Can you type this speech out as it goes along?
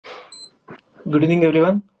Good evening,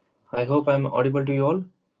 everyone. I hope I'm audible to you all.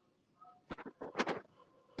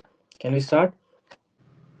 Can we start?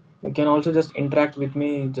 You can also just interact with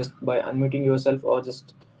me just by unmuting yourself or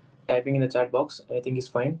just typing in the chat box. Anything is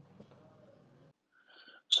fine.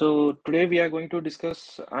 So today we are going to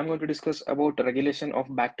discuss. I'm going to discuss about regulation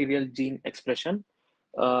of bacterial gene expression,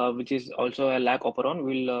 which is also a lac operon.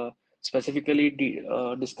 We'll specifically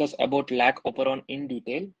discuss about lac operon in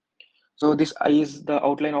detail. So this is the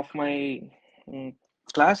outline of my mm,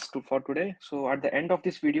 class for today. So at the end of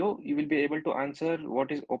this video, you will be able to answer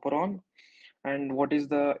what is operon and what is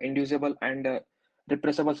the inducible and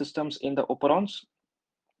repressible systems in the operons,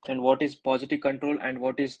 and what is positive control and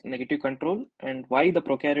what is negative control, and why the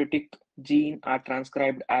prokaryotic gene are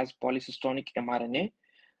transcribed as polycystonic mRNA.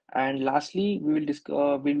 And lastly, we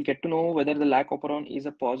will get to know whether the lac operon is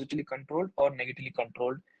a positively controlled or negatively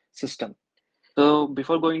controlled system. So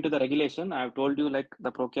before going to the regulation, I've told you like the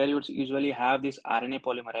prokaryotes usually have this RNA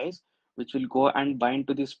polymerase, which will go and bind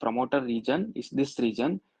to this promoter region, is this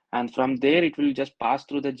region, and from there it will just pass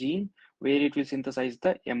through the gene where it will synthesize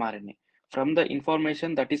the mRNA. From the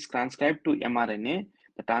information that is transcribed to mRNA,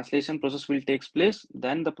 the translation process will take place.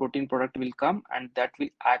 Then the protein product will come, and that will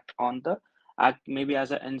act maybe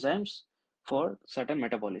as a enzymes for certain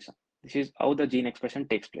metabolism. This is how the gene expression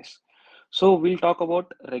takes place. So we'll talk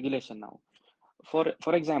about regulation now.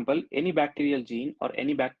 For example, any bacterial gene or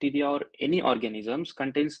any bacteria or any organisms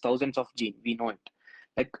contains thousands of genes. We know it.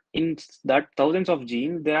 Like in that thousands of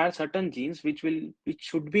genes, there are certain genes which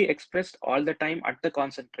should be expressed all the time at the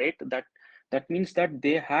concentrate. That means that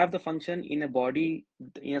they have the function in a body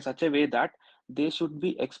in a such a way that they should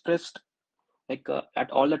be expressed at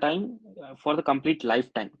all the time for the complete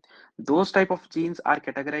lifetime. Those type of genes are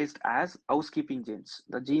categorized as housekeeping genes,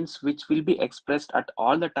 the genes which will be expressed at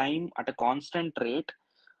all the time at a constant rate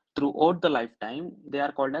throughout the lifetime. They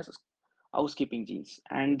are called as housekeeping genes,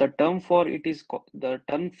 and the term for it is the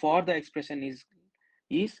term for the expression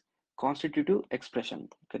is constitutive expression.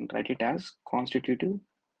 You can write it as constitutive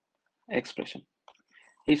expression.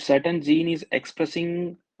 If certain gene is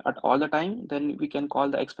expressing at all the time, then we can call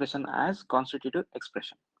the expression as constitutive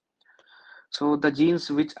expression. So the genes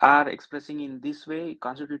which are expressing in this way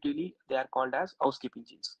constitutively, they are called as housekeeping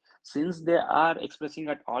genes. Since they are expressing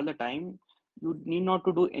at all the time, you need not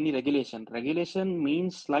to do any regulation. Regulation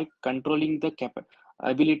means like controlling the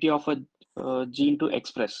ability of a gene to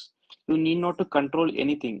express. You need not to control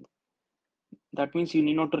anything. That means you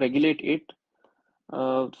need not to regulate it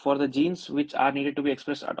for the genes which are needed to be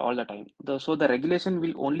expressed at all the time. So the regulation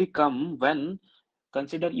will only come when,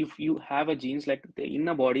 consider if you have a genes like in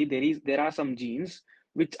a body, there are some genes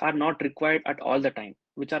which are not required at all the time,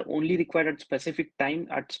 which are only required at specific time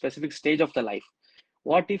at specific stage of the life.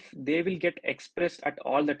 What if they will get expressed at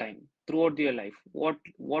all the time throughout their life?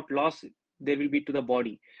 What loss there will be to the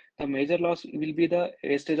body? The major loss will be the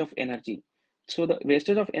wastage of energy. So the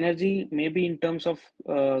wastage of energy may be in terms of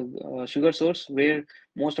sugar source, where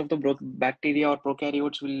most of the bacteria or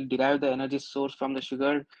prokaryotes will derive the energy source from the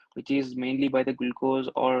sugar, which is mainly by the glucose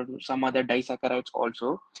or some other disaccharides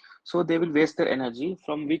also. So they will waste their energy,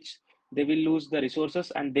 from which they will lose the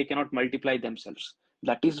resources and they cannot multiply themselves.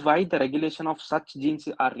 That is why the regulation of such genes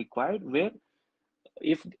are required, where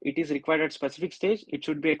if it is required at specific stage, it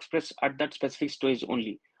should be expressed at that specific stage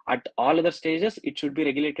only. At all other stages, it should be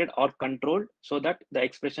regulated or controlled so that the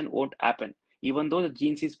expression won't happen, even though the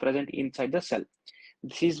genes is present inside the cell.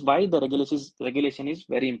 This is why the regulation is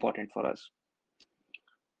very important for us.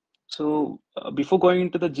 So before going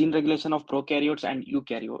into the gene regulation of prokaryotes and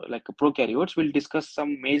prokaryotes, we'll discuss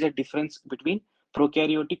some major difference between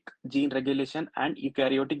prokaryotic gene regulation and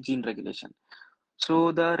eukaryotic gene regulation.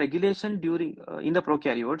 So the regulation during in the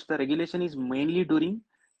prokaryotes, the regulation is mainly during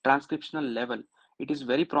transcriptional level. It is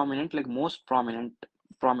very prominent, like most prominent,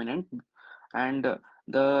 and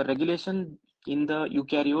the regulation in the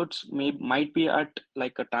eukaryotes might be at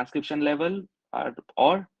like a transcription level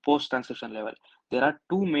or post transcription level. There are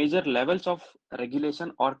two major levels of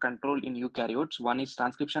regulation or control in eukaryotes. One is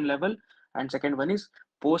transcription level, and second one is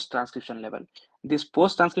post transcription level. This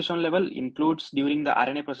post transcription level includes during the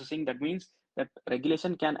RNA processing. That means that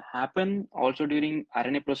regulation can happen also during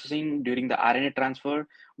RNA processing, during the RNA transfer.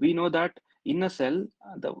 We know that in a cell,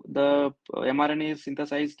 the mRNA is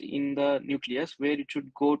synthesized in the nucleus, where it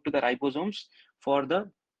should go to the ribosomes for the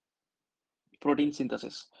protein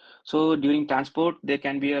synthesis. So during transport, there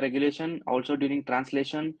can be a regulation. Also during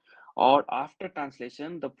translation or after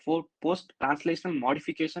translation, the post-translational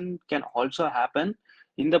modification can also happen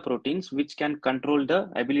in the proteins, which can control the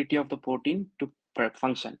ability of the protein to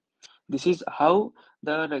function. This is how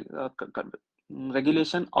the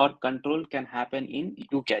regulation or control can happen in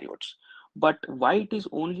eukaryotes. But why it is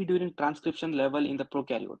only during transcription level in the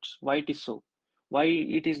prokaryotes? Why it is so? Why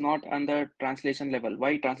it is not on the translation level?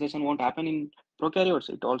 Why translation won't happen in prokaryotes?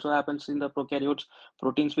 It also happens in the prokaryotes.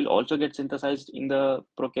 Proteins will also get synthesized in the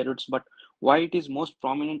prokaryotes, but why it is most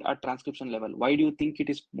prominent at transcription level? Why do you think it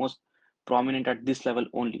is most prominent at this level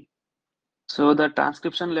only? So the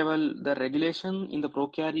transcription level, the regulation in the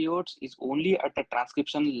prokaryotes is only at the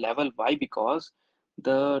transcription level. Why? Because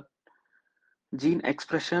the gene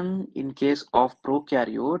expression in case of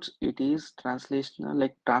prokaryotes, it is translational,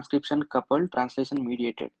 like transcription coupled, translation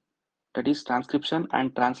mediated. That is, transcription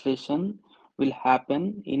and translation will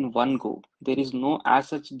happen in one go. There is no as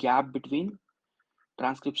such gap between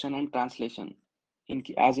transcription and translation.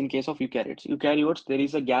 As in case of eukaryotes, there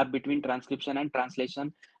is a gap between transcription and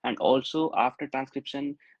translation, and also after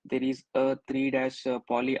transcription there is a 3'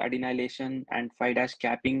 polyadenylation and 5'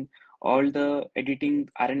 capping. All the editing,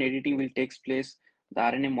 RNA editing will takes place, the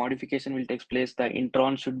RNA modification will takes place, the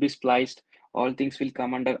intron should be spliced, all things will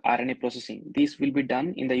come under RNA processing. This will be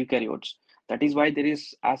done in the eukaryotes. That is why there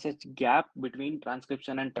is as such gap between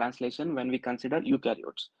transcription and translation when we consider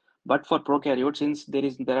eukaryotes. But for prokaryotes, since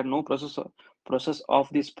there are no process of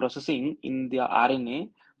this processing in the RNA,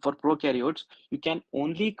 for prokaryotes, you can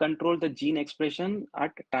only control the gene expression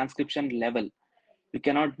at transcription level. You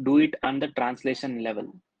cannot do it on the translation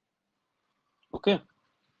level. Okay.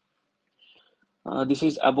 This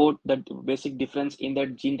is about the basic difference in the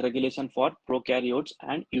gene regulation for prokaryotes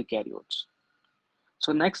and eukaryotes.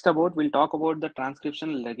 So next we'll talk about the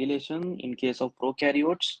transcription regulation in case of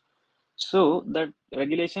prokaryotes. So the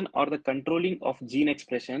regulation or the controlling of gene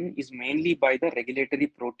expression is mainly by the regulatory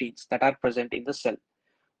proteins that are present in the cell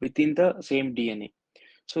within the same DNA.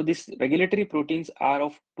 So these regulatory proteins are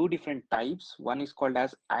of two different types. One is called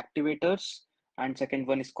as activators and second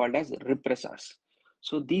one is called as repressors.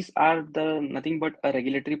 So these are the nothing but a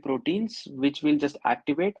regulatory proteins which will just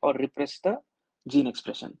activate or repress the gene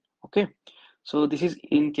expression. Okay. So this is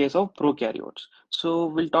in case of prokaryotes. So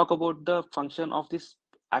we'll talk about the function of these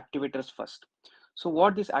activators first. So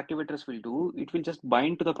what these activators will do, it will just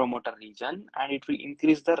bind to the promoter region and it will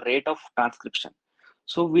increase the rate of transcription.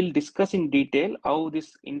 So we'll discuss in detail how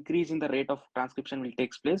this increase in the rate of transcription will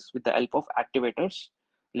take place with the help of activators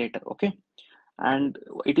later. Okay. And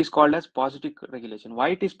it is called as positive regulation. Why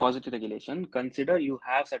it is positive regulation? Consider you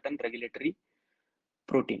have certain regulatory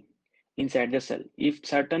protein inside the cell. If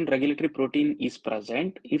certain regulatory protein is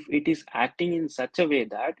present, if it is acting in such a way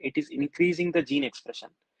that it is increasing the gene expression,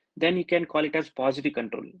 then you can call it as positive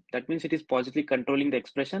control. That means it is positively controlling the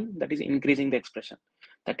expression, that is increasing the expression.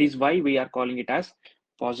 That is why we are calling it as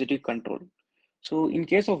positive control. So in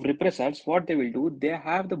case of repressors, what they will do, they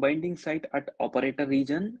have the binding site at operator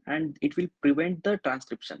region and it will prevent the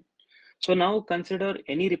transcription. So now consider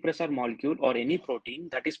any repressor molecule or any protein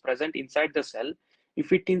that is present inside the cell.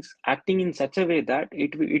 If it is acting in such a way that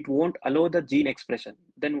it won't allow the gene expression,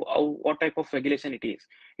 then what type of regulation it is?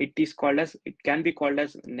 It is called as, it can be called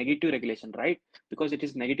as negative regulation, right? Because it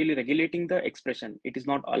is negatively regulating the expression. It is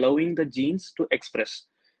not allowing the genes to express.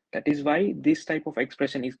 That is why this type of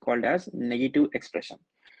expression is called as negative expression.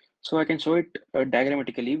 So I can show it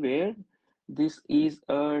diagrammatically where this is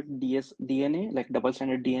a DNA, like double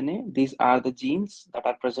stranded DNA. These are the genes that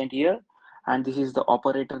are present here, and this is the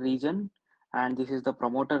operator region, and this is the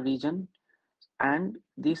promoter region, and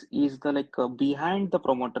this is the behind the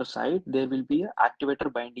promoter site, there will be a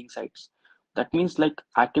activator binding sites. That means like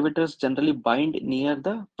activators generally bind near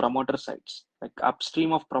the promoter sites, like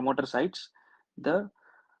upstream of promoter sites, the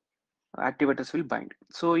activators will bind.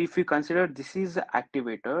 So if you consider this is the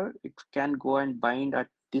activator, it can go and bind at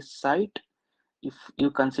this site. If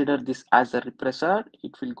you consider this as a repressor,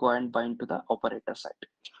 it will go and bind to the operator site.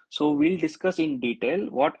 So we'll discuss in detail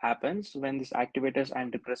what happens when these activators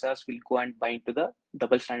and repressors will go and bind to the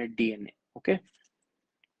double-stranded DNA. Okay.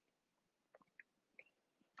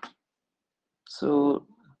 So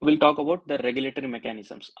we'll talk about the regulatory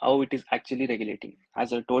mechanisms, how it is actually regulating.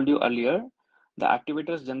 As I told you earlier, the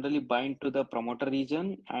activators generally bind to the promoter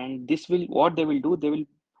region, and this will, what they will do, they will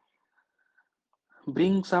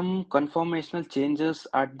bring some conformational changes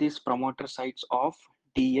at these promoter sites of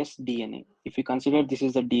dsDNA. If you consider this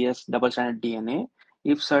is the DS double-stranded DNA,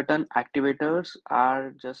 if certain activators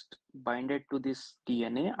are just binded to this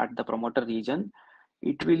DNA at the promoter region,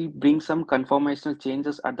 it will bring some conformational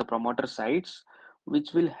changes at the promoter sites,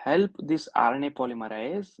 which will help this RNA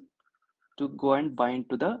polymerase to go and bind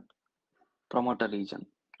to the promoter region.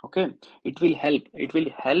 Okay, it will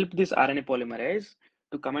help this RNA polymerase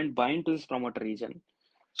to come and bind to this promoter region.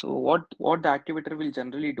 So what the activator will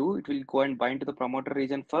generally do, it will go and bind to the promoter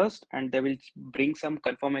region first, and they will bring some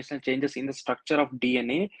conformational changes in the structure of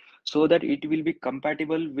DNA so that it will be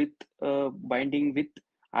compatible with binding with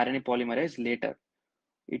RNA polymerase later.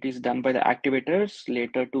 It is done by the activators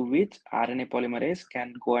later, to which RNA polymerase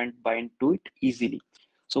can go and bind to it easily.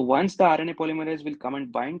 So once the RNA polymerase will come and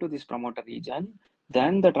bind to this promoter region,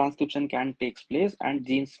 then the transcription can take place and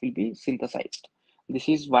genes will be synthesized. This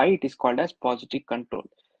is why it is called as positive control.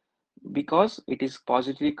 Because it is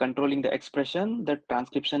positively controlling the expression, the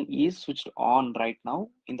transcription is switched on right now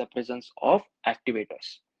in the presence of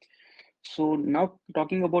activators. So now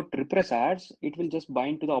talking about repressors, it will just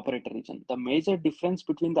bind to the operator region. The major difference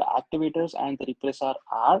between the activators and the repressor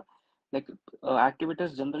are like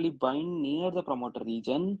activators generally bind near the promoter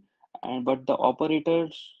region, and but the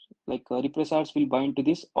operators repressors will bind to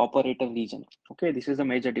this operator region. Okay, this is the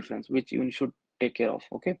major difference which you should take care of.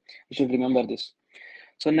 Okay, you should remember this.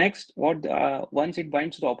 So next, once it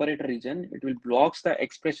binds to the operator region, it will blocks the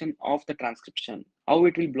expression of the transcription. How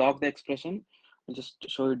it will block the expression? I'll just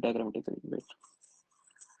show it diagrammatically. Wait.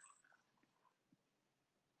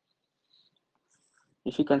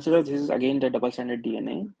 If you consider this is again the double-stranded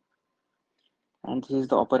DNA, and this is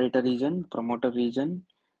the operator region, promoter region,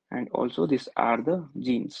 and also these are the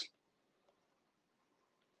genes.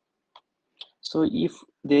 So if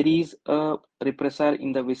there is a repressor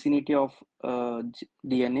in the vicinity of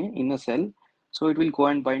DNA in a cell, so it will go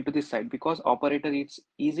and bind to this site because operator is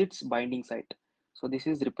its binding site. So this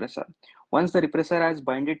is repressor. Once the repressor has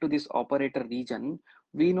binded to this operator region,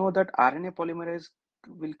 we know that RNA polymerase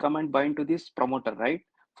will come and bind to this promoter, right,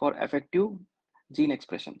 for effective gene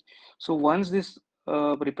expression. So once this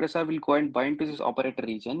repressor will go and bind to this operator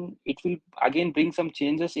region, it will again bring some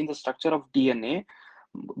changes in the structure of DNA,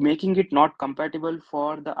 making it not compatible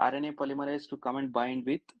for the RNA polymerase to come and bind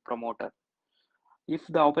with promoter. If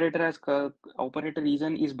the operator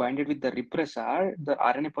region is binded with the repressor, the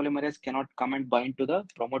RNA polymerase cannot come and bind to the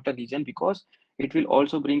promoter region because it will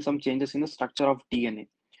also bring some changes in the structure of DNA.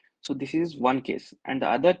 So this is one case. And the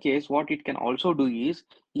other case, what it can also do is,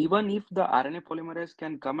 even if the RNA polymerase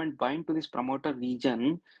can come and bind to this promoter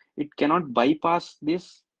region, it cannot bypass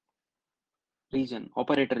this region,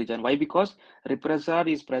 operator region. Why? Because repressor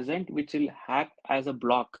is present, which will act as a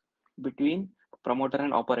block between promoter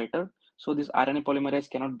and operator. So this RNA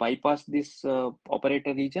polymerase cannot bypass this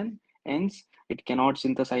operator region. Hence, it cannot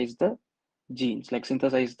synthesize the genes, like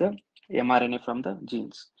synthesize the mRNA from the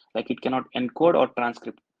genes. Like it cannot encode or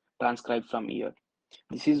transcribe from here.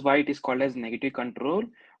 This is why it is called as negative control,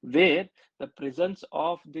 where the presence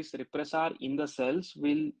of this repressor in the cells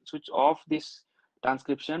will switch off this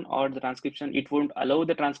transcription, or the transcription, it won't allow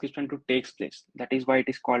the transcription to take place. That is why it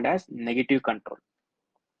is called as negative control.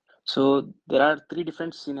 So there are three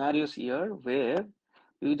different scenarios here where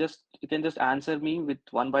you can just answer me with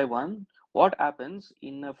one by one. What happens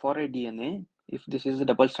in for a DNA if this is a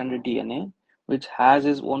double-stranded DNA which has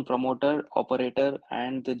its own promoter, operator,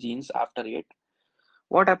 and the genes after it?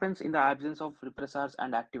 What happens in the absence of repressors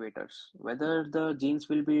and activators? Whether the genes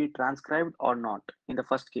will be transcribed or not in the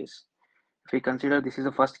first case. If we consider this is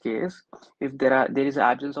the first case, if there is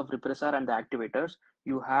absence of repressor and the activators,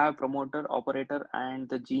 you have promoter, operator, and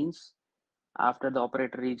the genes after the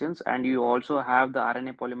operator regions, and you also have the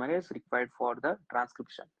RNA polymerase required for the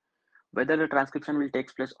transcription. Whether the transcription will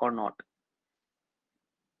take place or not.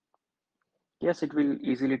 Yes, it will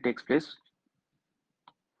easily take place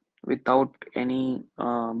without any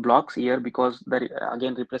blocks here, because the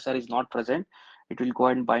again repressor is not present. It will go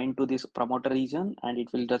and bind to this promoter region, and it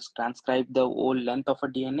will just transcribe the whole length of a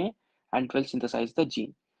DNA, and it will synthesize the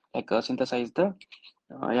gene, synthesize the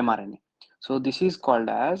mRNA. So this is called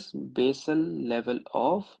as basal level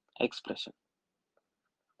of expression.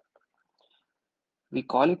 We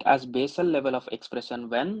call it as basal level of expression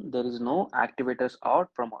when there is no activators or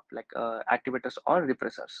activators or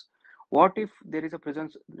repressors. What if there is a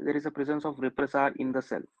presence of repressor in the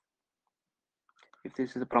cell? If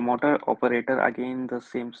this is a promoter, operator, again the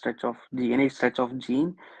same stretch of DNA, stretch of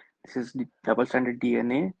gene, this is the double-stranded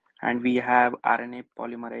DNA, and we have RNA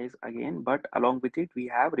polymerase again, but along with it we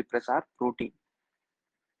have repressor protein.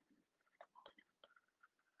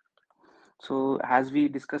 So as we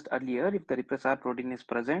discussed earlier, if the repressor protein is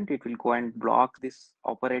present, it will go and block this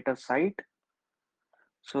operator site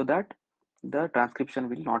so that the transcription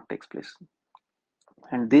will not take place.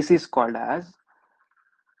 And this is called as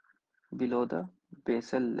below the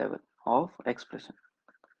basal level of expression.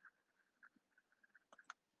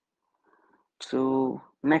 So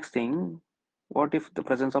next thing, what if the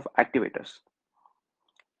presence of activators?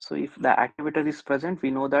 So if the activator is present, we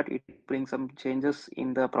know that it brings some changes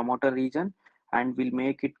in the promoter region, and will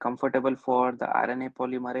make it comfortable for the RNA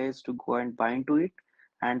polymerase to go and bind to it,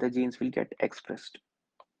 and the genes will get expressed.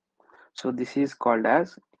 So this is called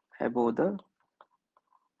as above the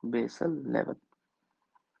basal level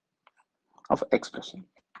of expression.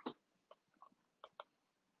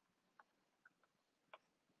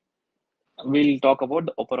 We'll talk about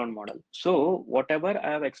the Operon model. So whatever I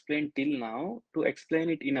have explained till now, to explain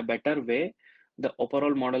it in a better way, the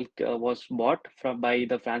Operon model was bought from by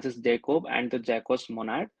the Francis Jacob and the Jacques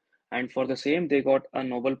Monod, and for the same they got a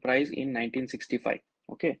Nobel Prize in 1965.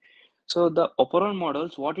 Okay, so the Operon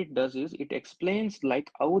models, what it does is it explains like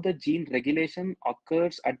how the gene regulation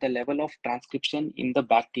occurs at the level of transcription in the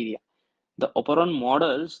bacteria. The Operon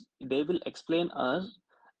models, they will explain us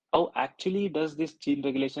how actually does this gene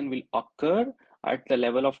regulation will occur at the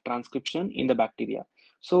level of transcription in the bacteria.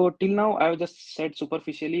 So till now I have just said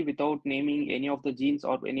superficially without naming any of the genes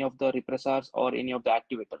or any of the repressors or any of the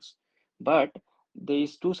activators, but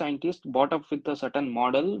these two scientists brought up with a certain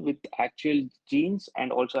model with actual genes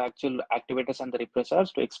and also actual activators and the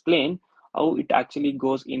repressors to explain how it actually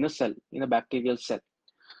goes in a cell, in a bacterial cell.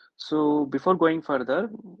 So before going further,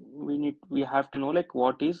 we have to know like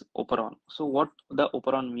what is operon. So what the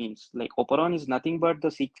operon means? Like operon is nothing but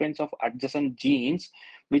the sequence of adjacent genes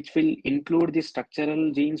which will include the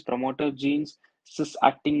structural genes, promoter genes,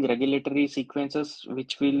 cis-acting regulatory sequences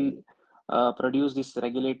which will produce these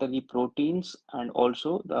regulatory proteins and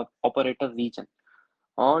also the operator region.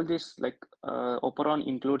 All this like operon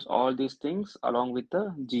includes all these things along with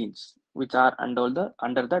the genes which are under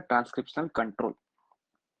the transcriptional control.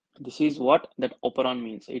 This is what that operon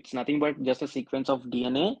means. It's nothing but just a sequence of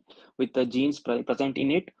DNA with the genes present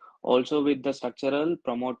in it, also with the structural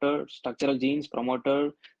genes,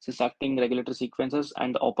 promoter, cis-acting regulatory sequences,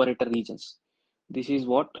 and the operator regions. This is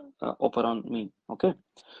what operon mean. Okay.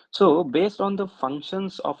 So based on the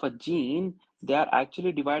functions of a gene, they are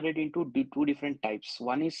actually divided into two different types.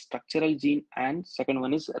 One is structural gene and second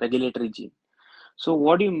one is regulatory gene. So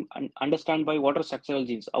what do you understand by what are structural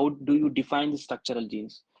genes? How do you define the structural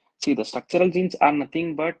genes? See, the structural genes are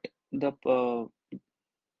nothing but the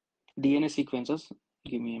DNA sequences.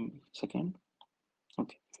 Give me a second.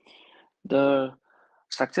 Okay. The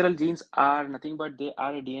structural genes are nothing but they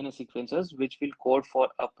are DNA sequences which will code for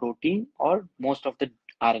a protein or most of the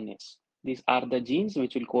RNAs. These are the genes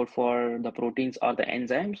which will code for the proteins or the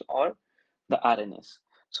enzymes or the RNAs.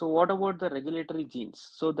 So what about the regulatory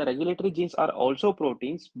genes? So the regulatory genes are also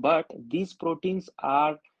proteins, but these proteins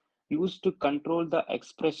are used to control the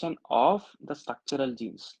expression of the structural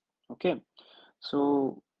genes. Okay,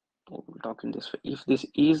 so we'll talk in this way. If this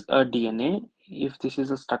is a DNA, if this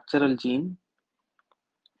is a structural gene,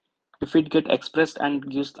 if it get expressed and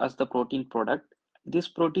used as the protein product, this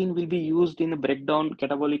protein will be used in the breakdown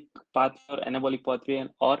catabolic pathway or anabolic pathway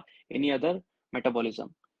or any other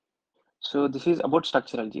metabolism. So this is about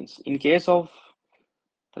structural genes. In case of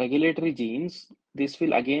regulatory genes, this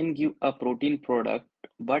will again give a protein product,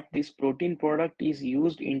 but this protein product is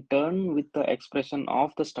used in turn with the expression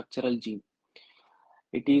of the structural gene.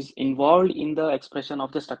 It is involved in the expression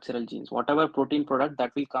of the structural genes. Whatever protein product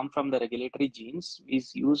that will come from the regulatory genes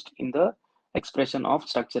is used in the expression of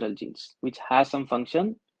structural genes, which has some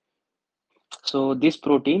function. So this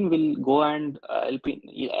protein will go and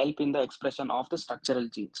help in the expression of the structural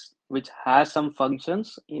genes, which has some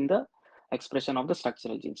functions in the expression of the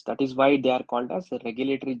structural genes. That is why they are called as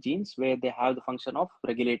regulatory genes, where they have the function of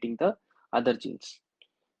regulating the other genes.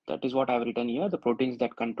 That is what I have written here, the proteins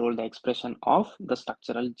that control the expression of the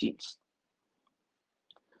structural genes.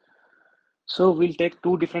 So we'll take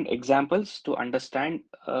two different examples to understand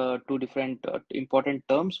two different important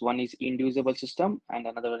terms. One is indivisible system and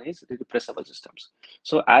another one is repressible systems.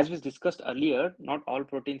 So as we discussed earlier, not all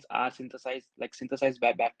proteins are synthesized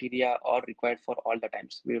by bacteria or required for all the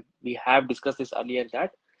times. We have discussed this earlier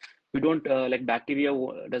that we don't like bacteria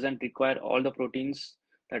doesn't require all the proteins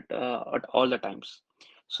that at all the times.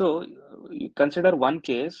 So you consider one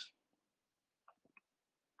case.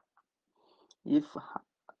 If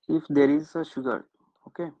if there is a sugar,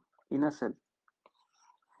 okay, in a cell.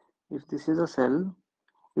 If this is a cell,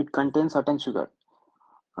 it contains certain sugar,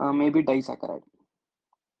 maybe disaccharide.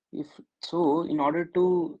 If so, in order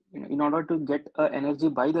to get energy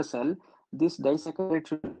by the cell, this disaccharide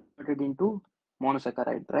should be converted into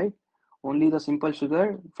monosaccharide, right? Only the simple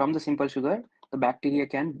sugar, from the simple sugar, the bacteria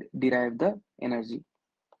can derive the energy,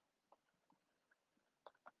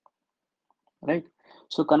 right?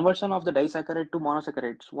 So conversion of the disaccharide to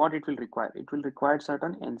monosaccharides, what it will require? It will require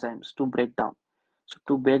certain enzymes to break down. So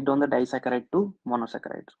to break down the disaccharide to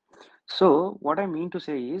monosaccharides. So what I mean to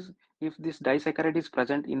say is, if this disaccharide is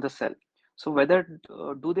present in the cell, So whether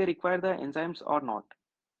do they require the enzymes or not?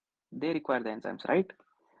 They require the enzymes, right?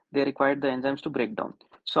 They require the enzymes to break down.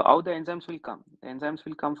 So how the enzymes will come? The enzymes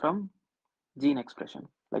will come from gene expression.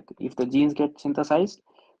 Like if the genes get synthesized,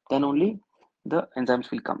 then only the enzymes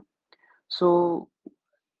will come. So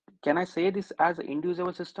can I say this as an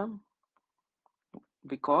inducible system?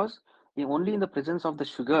 Because only in the presence of the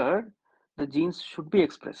sugar, the genes should be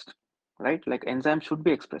expressed, right? Like enzymes should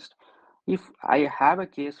be expressed. If I have a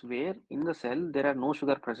case where in the cell there are no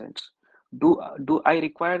sugar present, do I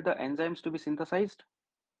require the enzymes to be synthesized?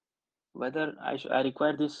 Whether I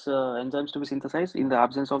require these enzymes to be synthesized in the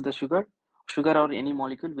absence of the sugar or any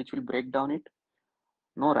molecule which will break down it?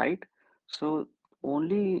 No, right? So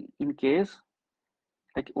only in case,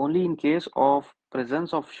 like only in case of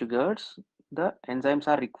presence of sugars, the enzymes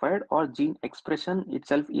are required or gene expression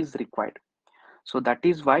itself is required. So that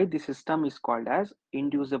is why the system is called as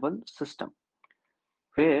inducible system,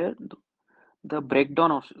 where the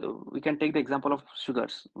breakdown of, we can take the example of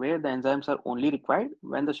sugars, where the enzymes are only required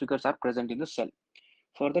when the sugars are present in the cell.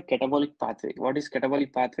 For the catabolic pathway, what is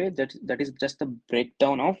catabolic pathway? That is just the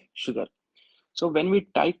breakdown of sugar. So when we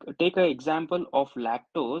take an example of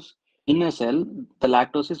lactose in a cell, the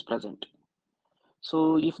lactose is present.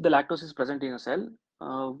 So if the lactose is present in a cell,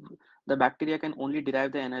 uh, the bacteria can only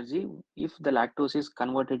derive the energy if the lactose is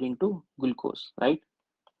converted into glucose, right?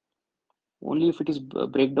 Only if it is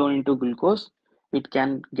breakdown into glucose, it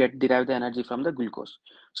can get derive the energy from the glucose.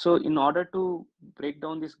 So in order to break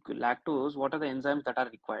down this lactose, what are the enzymes that are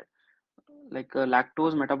required? Like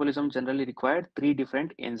lactose metabolism generally required three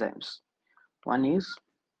different enzymes. One is,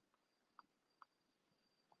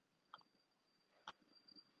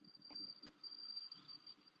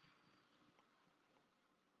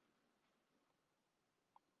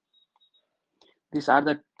 these are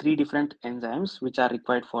the three different enzymes which are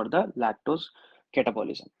required for the lactose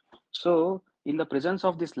catabolism. So in the presence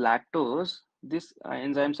of this lactose, these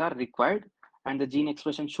enzymes are required and the gene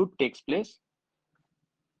expression should takes place,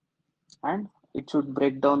 and it should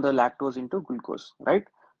break down the lactose into glucose, right?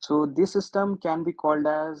 So this system can be called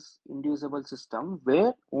as inducible system,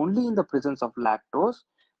 where only in the presence of lactose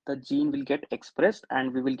the gene will get expressed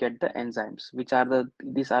and we will get the enzymes, which are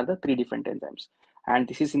these are the three different enzymes, and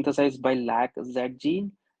this is synthesized by lac Z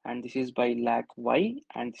gene, and this is by lac Y,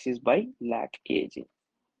 and this is by lac A gene.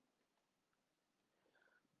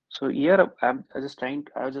 So here I was just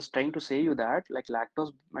trying to say you that like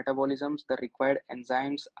lactose metabolisms, the required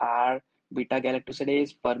enzymes are beta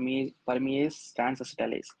galactosidase, permease,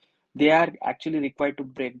 transacetylase. They are actually required to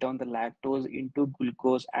break down the lactose into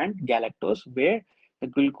glucose and galactose, where the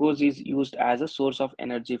glucose is used as a source of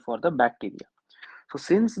energy for the bacteria. So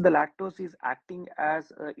since the lactose is acting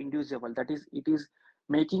as inducible, that is, it is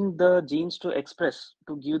making the genes to express,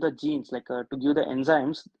 to give the genes, like to give the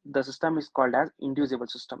enzymes, the system is called as inducible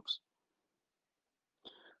systems.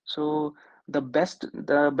 So the best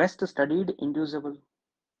studied inducible,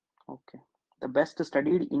 okay, the best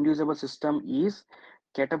studied inducible system is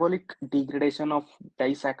catabolic degradation of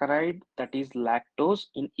disaccharide, that is lactose,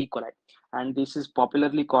 in E. coli, and this is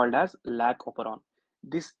popularly called as Operon.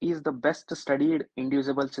 This is the best studied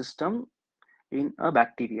inducible system in a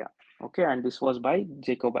bacteria. Okay, and this was by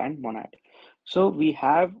Jacob and Monod. So we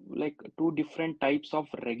have like two different types of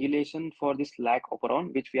regulation for this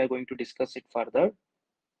Operon, which we are going to discuss it further.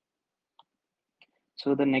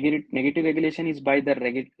 So the negative regulation is by the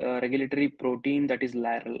regulatory protein, that is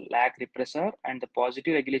LAC repressor, and the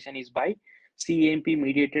positive regulation is by CAMP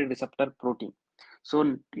mediated receptor protein.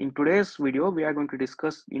 So in today's video, we are going to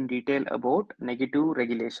discuss in detail about negative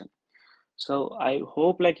regulation. So I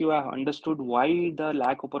hope like you have understood why the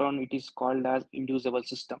Operon it is called as inducible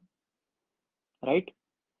system, right?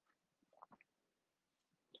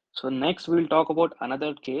 So next we will talk about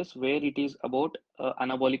another case where it is about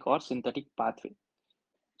anabolic or synthetic pathway.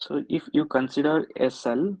 So if you consider a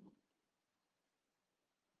cell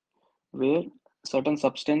where certain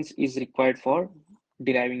substance is required for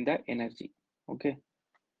deriving the energy, okay,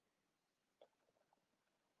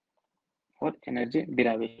 for energy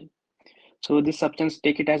derivation. So this substance,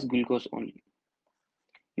 take it as glucose only.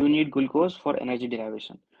 You need glucose for energy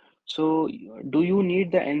derivation. So do you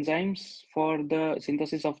need the enzymes for the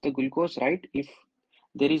synthesis of the glucose, right? If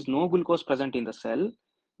there is no glucose present in the cell,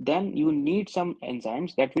 then you need some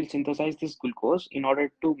enzymes that will synthesize this glucose in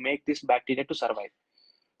order to make this bacteria to survive.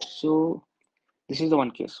 So this is the one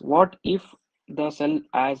case. What if the cell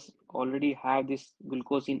has already have this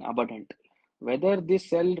glucose in abundant? Whether this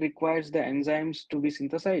cell requires the enzymes to be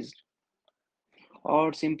synthesized,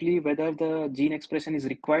 or simply whether the gene expression is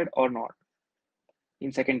required or not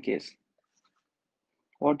in second case.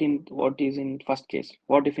 what is in first case?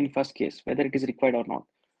 What if in first case, whether it is required or not?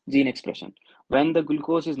 Gene expression. When the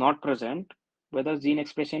glucose is not present, whether gene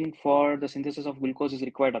expression for the synthesis of glucose is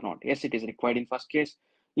required or not? Yes, it is required in first case.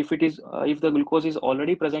 If it is, if the glucose is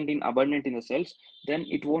already present in abundant in the cells, then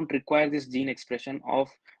it won't require this gene expression of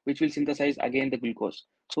which will synthesize again the glucose.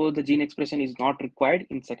 So the gene expression is not required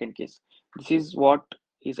in second case. This is what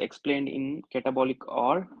is explained in catabolic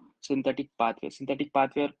or synthetic pathway. Synthetic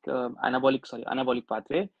pathway, anabolic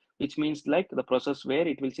pathway, which means like the process where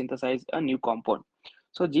it will synthesize a new compound.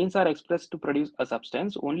 So genes are expressed to produce a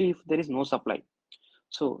substance only if there is no supply.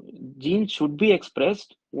 So genes should be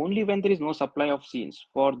expressed only when there is no supply of genes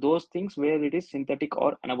for those things where it is synthetic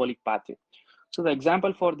or anabolic pathway. So the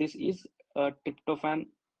example for this is tryptophan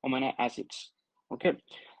amino acids. Okay,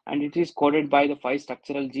 and it is coded by the 5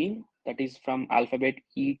 structural gene that is from alphabet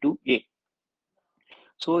E to A.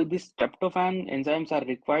 So these tryptophan enzymes are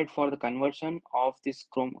required for the conversion of this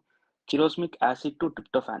chirosmic acid to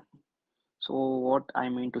tryptophan. So what I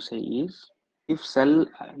mean to say is, if cell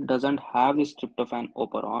doesn't have this tryptophan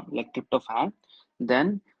operon, like tryptophan,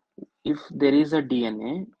 then if there is a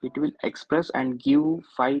DNA, it will express and give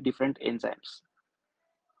 5 different enzymes.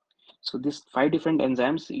 So these 5 different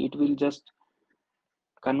enzymes, it will just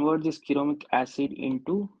convert this chromic acid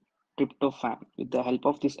into tryptophan with the help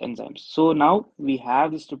of these enzymes. So now we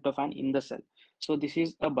have this tryptophan in the cell. So this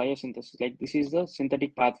is a biosynthesis, like this is the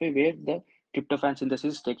synthetic pathway where the tryptophan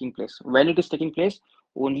synthesis is taking place. When it is taking place,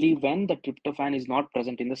 only when the tryptophan is not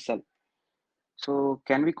present in the cell. So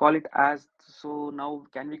can we call it as, so now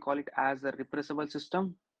can we call it as a repressible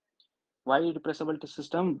system? Why repressible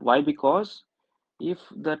system? Why? Because if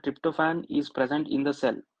the tryptophan is present in the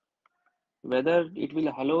cell, whether it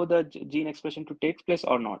will allow the gene expression to take place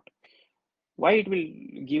or not, why it will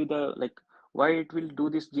give the, like, why it will do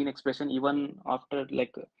this gene expression even after,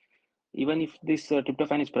 like, even if this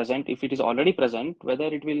tryptophan is present, if it is already present, whether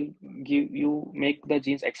it will give you make the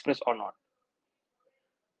genes express or not,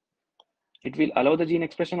 it will allow the gene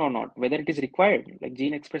expression or not, whether it is required, like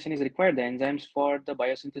gene expression is required, the enzymes for the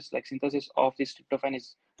biosynthesis, like synthesis of this tryptophan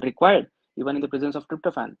is required. Even in the presence of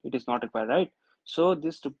tryptophan it is not required, right? So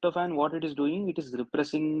this tryptophan, what it is doing, it is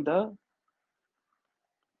repressing the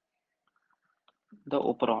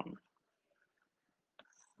operon.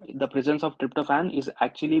 The presence of tryptophan is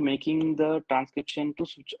actually making the transcription to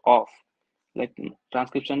switch off, like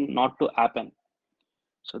transcription not to happen.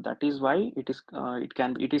 So that is why it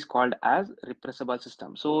is called as repressible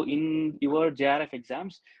system. So in your JRF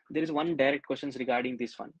exams, there is one direct questions regarding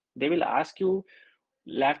this one. They will ask you,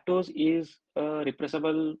 lactose is a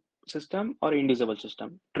repressible system or inducible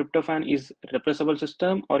system, tryptophan is repressible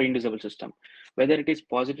system or inducible system, whether it is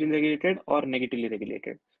positively regulated or negatively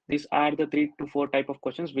regulated. These are the 3 to 4 type of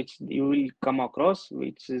questions which you will come across,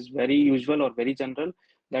 which is very usual or very general,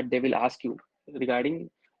 that they will ask you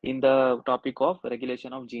regarding in the topic of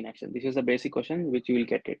regulation of gene action. This is a basic question which you will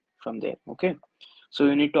get it from there. Okay, so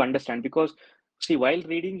you need to understand, because see, while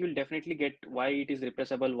reading, you'll definitely get why it is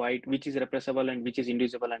repressible, which is repressible and which is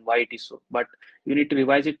inducible and why it is so. But you need to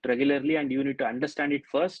revise it regularly and you need to understand it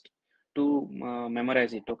first to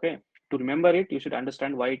memorize it. Okay. To remember it, you should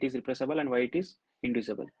understand why it is repressible and why it is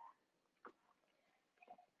inducible.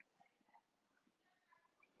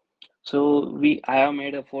 So I have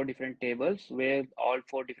made 4 different tables where all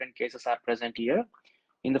 4 different cases are present here.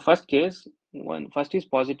 In the first case, first is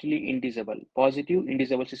positively indivisible, positive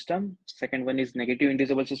indivisible system. Second one is negative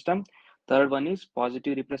indivisible system. Third one is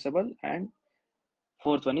positive repressible, and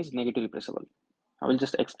fourth one is negative repressible. I will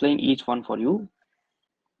just explain each one for you.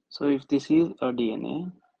 So if this is a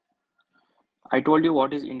DNA, I told you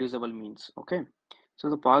what is indivisible means. Okay. So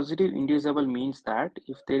the positive indivisible means that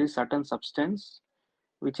if there is certain substance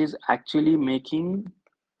which is actually making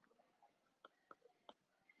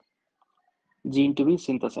gene to be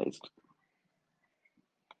synthesized.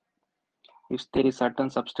 If there is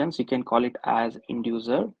certain substance, you can call it as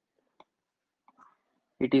inducer.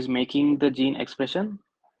 It is making the gene expression.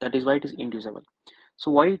 That is why it is inducible.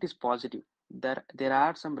 So why it is positive? There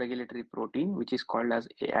are some regulatory protein which is called as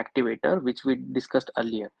a activator, which we discussed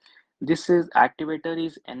earlier. This is activator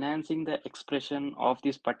is enhancing the expression of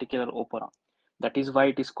this particular operon. That is why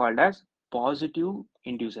it is called as positive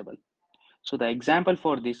inducible. So the example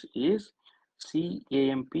for this is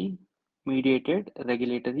CAMP mediated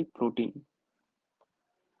regulatory protein.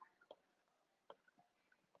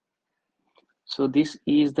 So this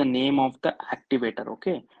is the name of the activator,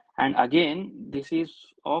 okay? And again, this is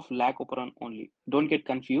of lac operon only. Don't get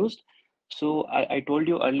confused. So I told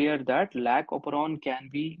you earlier that lac operon can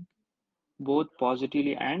be both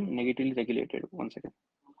positively and negatively regulated. One second.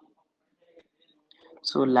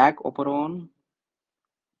 So lac operon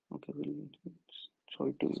Okay, we'll show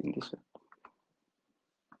it to you in this way.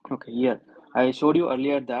 Okay, here I showed you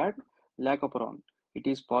earlier that lacoperon, it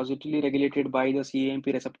is positively regulated by the CAMP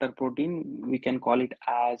receptor protein. We can call it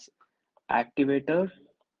as activator,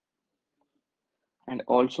 and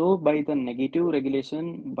also by the negative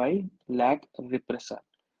regulation by lac repressor.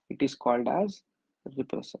 It is called as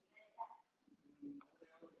repressor.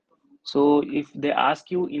 So if they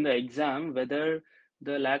ask you in the exam whether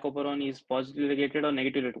the lacoperon is positively regulated or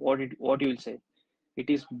negatively regulated, what you will say? It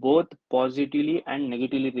is both positively and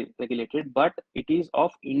negatively regulated, but it is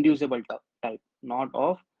of inducible type, not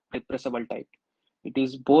of repressible type. It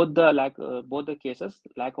is both the cases.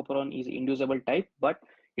 Lacoperon is inducible type, but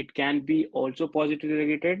it can be also positively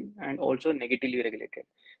regulated and also negatively regulated.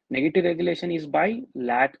 Negative regulation is by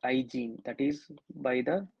LAC-I gene, that is by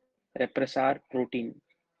the repressor protein.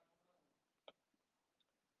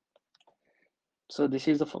 So this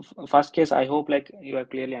is the first case. I hope like you have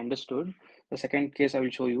clearly understood. The second case I will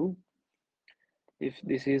show you. If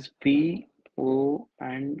this is P, O,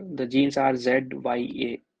 and the genes are Z, Y,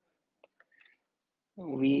 A,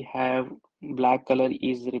 we have black color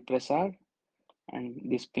is repressor and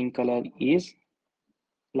this pink color is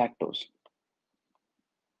lactose.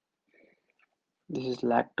 This is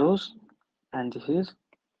lactose and this is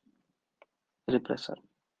repressor.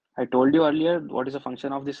 I told you earlier what is the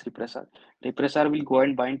function of this repressor. Repressor will go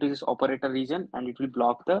and bind to this operator region and it will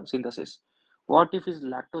block the synthesis. What if is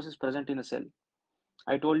lactose is present in the cell?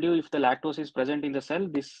 I told you if the lactose is present in the cell,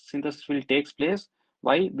 this synthesis will take place.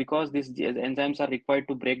 Why? Because these enzymes are required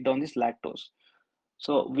to break down this lactose.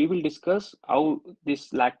 So we will discuss how this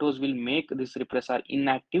lactose will make this repressor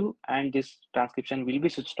inactive and this transcription will be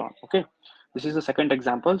switched on. Okay. This is the second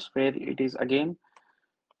example where it is again,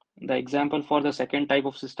 the example for the second type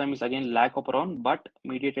of system is again lacoperon, but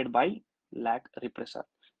mediated by lac repressor.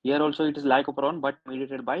 Here also it is lacoperon, but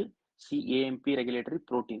mediated by CAMP regulatory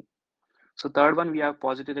protein. So third one, we have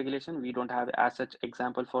positive regulation. We don't have as such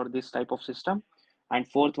example for this type of system. And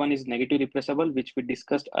fourth one is negative repressible, which we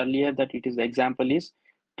discussed earlier that it is the example is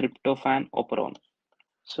tryptophan operon.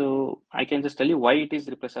 So I can just tell you why it is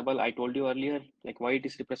repressible. I told you earlier, like why it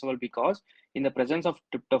is repressible, because in the presence of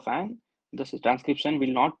tryptophan, the transcription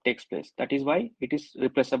will not take place. That is why it is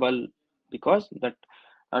repressible, because that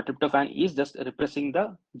tryptophan is just repressing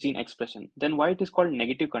the gene expression. Then why it is called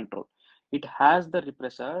negative control? It has the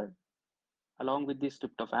repressor along with this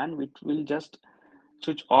tryptophan, which will just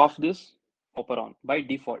switch off this operon by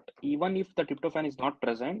default. Even if the tryptophan is not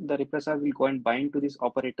present, the repressor will go and bind to this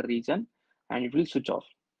operator region and it will switch off.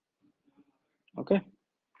 Okay.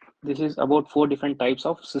 This is about 4 different types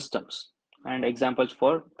of systems and examples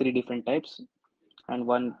for 3 different types and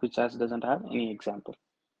one which has doesn't have any example.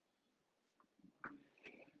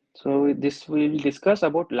 So this will discuss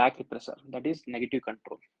about lac repressor, that is negative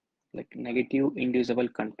control, like negative inducible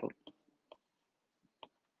control.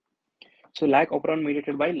 So lac operon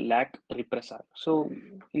mediated by lac repressor. So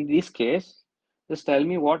in this case, just tell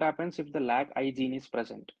me what happens if the lac I gene is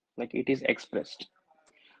present, like it is expressed.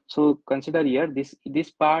 So consider here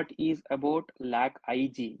this part is about lac I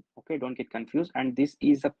gene. Okay, don't get confused. And this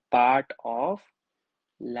is a part of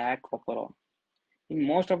lac operon. In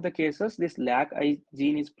most of the cases, this lac I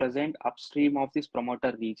gene is present upstream of this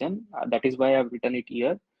promoter region. That is why I've written it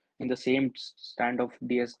here in the same stand of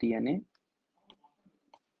dsDNA.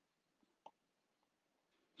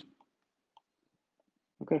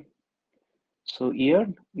 Okay. So here,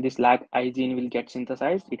 this lac I gene will get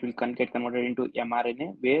synthesized. It will get converted into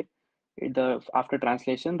mRNA, where after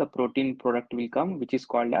translation, the protein product will come, which is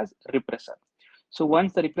called as repressor. So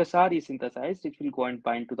once the repressor is synthesized, it will go and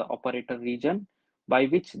bind to the operator region, by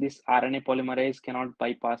which this RNA polymerase cannot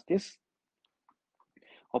bypass this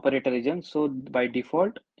operator region. So by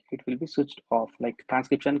default, it will be switched off. Like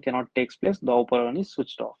transcription cannot take place, the operon is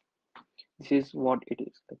switched off. This is what it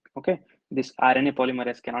is. Okay, this RNA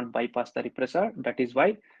polymerase cannot bypass the repressor. That is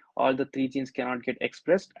why all the 3 genes cannot get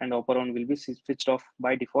expressed and operon will be switched off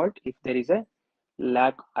by default if there is a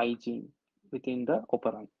lac I gene within the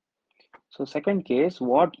operon. So second case,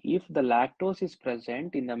 what if the lactose is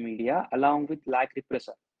present in the media along with lac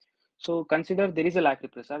repressor? So consider there is a lac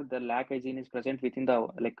repressor, the lac I gene is present within the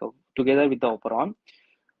together with the operon,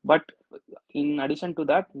 but in addition to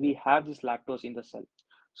that, we have this lactose in the cell.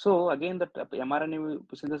 So again, the mRNA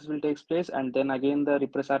synthesis will take place, and then again the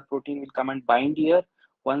repressor protein will come and bind here.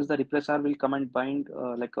 Once the repressor will come and bind,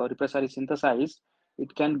 like a repressor is synthesized,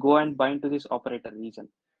 it can go and bind to this operator region.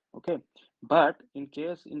 Okay, but in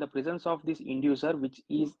case in the presence of this inducer, which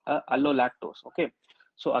is a allolactose. Okay,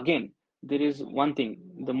 so again, there is one thing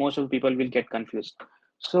the most of people will get confused.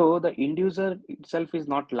 So the inducer itself is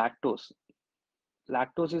not lactose.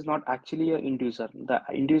 lactose is not actually a inducer. The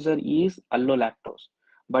inducer is allolactose,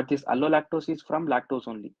 but this allolactose is from lactose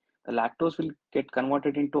only. The lactose will get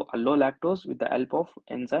converted into allolactose with the help of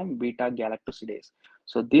enzyme beta galactosidase.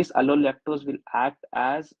 So this allolactose will act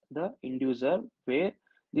as the inducer, where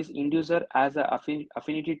this inducer has a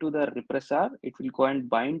affinity to the repressor. It will go and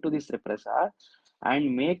bind to this repressor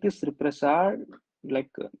and make this repressor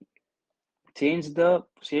like change the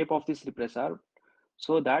shape of this repressor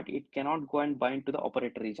so that it cannot go and bind to the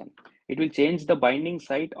operator region. It will change the binding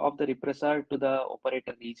site of the repressor to the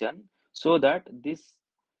operator region so that this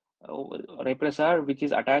repressor which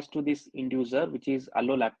is attached to this inducer, which is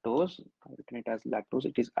allolactose, written it as lactose,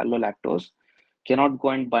 it is allolactose, cannot go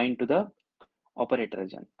and bind to the operator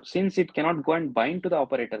region. Since it cannot go and bind to the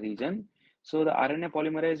operator region, so the RNA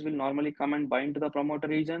polymerase will normally come and bind to the promoter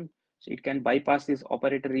region. So it can bypass this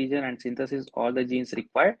operator region and synthesis all the genes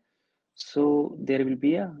required. So there will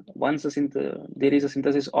be a there is a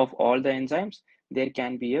synthesis of all the enzymes, there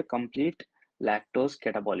can be a complete lactose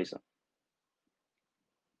catabolism.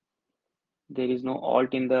 There is no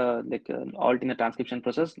alt in the alt in the transcription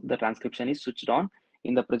process. The transcription is switched on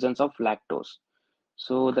in the presence of lactose.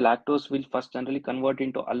 So the lactose will first generally convert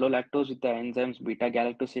into allolactose with the enzymes beta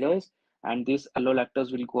galactosidase, and this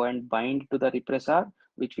allolactose will go and bind to the repressor,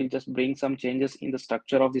 which will just bring some changes in the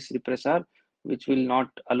structure of this repressor, which will not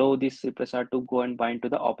allow this repressor to go and bind to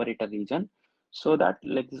the operator region. So that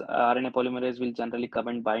like this RNA polymerase will generally come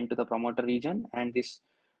and bind to the promoter region, and this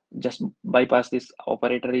just bypass this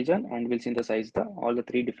operator region and will synthesize the all the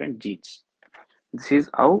three different genes. This is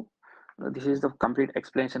how this is the complete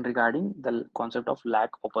explanation regarding the concept of lag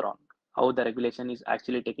operon, how the regulation is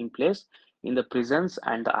actually taking place in the presence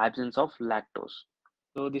and the absence of lactose.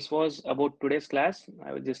 So this was about today's class.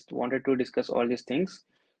 I just wanted to discuss all these things.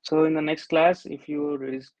 So in the next class, if you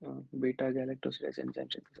beta galactosidase enzyme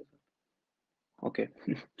synthesis. Okay.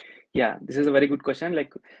 Yeah, this is a very good question.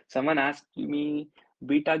 Like someone asked me,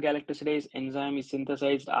 beta galactosidase enzyme is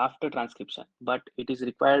synthesized after transcription, but it is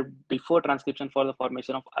required before transcription for the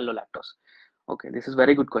formation of allolactose. Okay, this is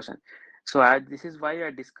very good question. So this is why I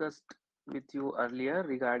discussed with you earlier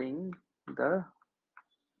regarding the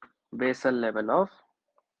basal level of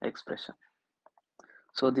expression.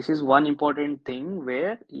 So this is one important thing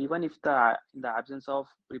where even if the in the absence of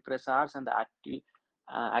repressors and the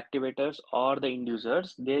activators or the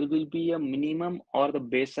inducers, there will be a minimum or the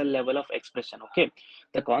basal level of expression. Okay,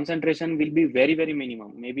 the concentration will be very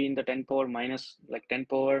minimum, maybe in the 10 power minus like 10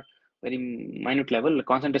 power very minute level. The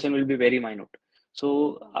concentration will be very minute.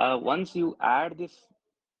 So once you add this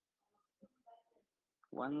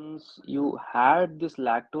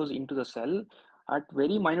lactose into the cell at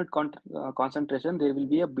very minute concentration, there will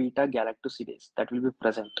be a beta galactosidase that will be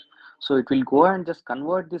present. So it will go and just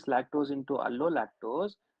convert this lactose into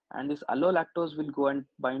allolactose, and this allolactose will go and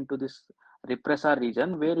bind to this repressor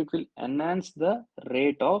region where it will enhance the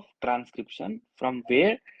rate of transcription, from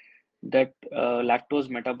where that lactose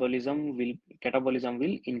catabolism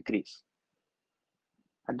will increase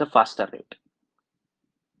at the faster rate.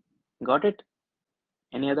 Got it?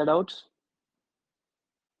 Any other doubts?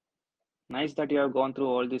 Nice that you have gone through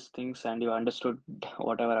all these things and you understood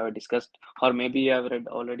whatever I have discussed, or maybe you have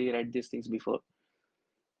already read these things before.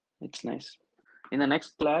 It's nice. In the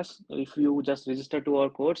next class, if you just register to our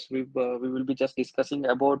course, we will be just discussing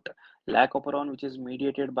about lac operon, which is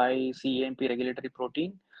mediated by CAMP regulatory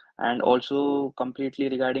protein, and also completely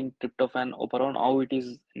regarding tryptophan operon, how it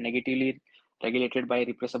is negatively regulated by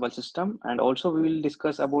repressible system. And also we will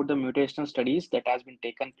discuss about the mutational studies that has been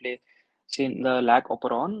taken place in the lac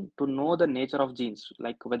operon to know the nature of genes,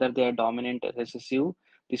 like whether they are dominant or recessive.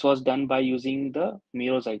 This was done by using the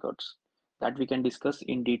merozygotes that we can discuss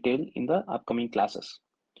in detail in the upcoming classes.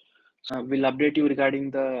 So we'll update you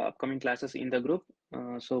regarding the upcoming classes in the group.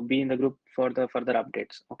 So be in the group for the further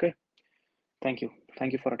updates. Okay. Thank you.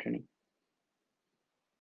 Thank you for attending.